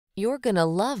You're gonna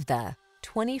love the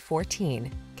 2014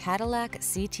 Cadillac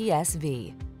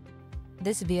CTS-V.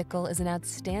 This vehicle is an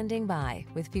outstanding buy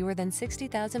with fewer than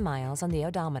 60,000 miles on the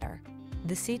odometer.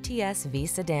 The CTS-V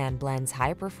sedan blends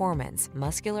high performance,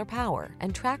 muscular power,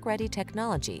 and track-ready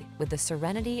technology with the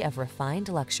serenity of refined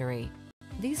luxury.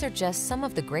 These are just some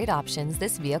of the great options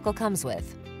this vehicle comes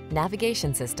with: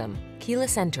 navigation system,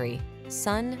 keyless entry,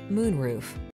 sun, moonroof,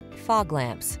 fog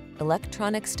lamps,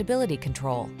 electronic stability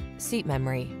control, seat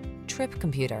memory, trip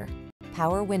computer,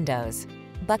 power windows,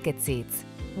 bucket seats,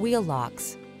 wheel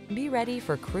locks. Be ready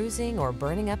for cruising or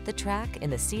burning up the track in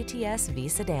the CTS-V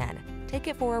sedan. Take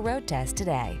it for a road test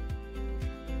today.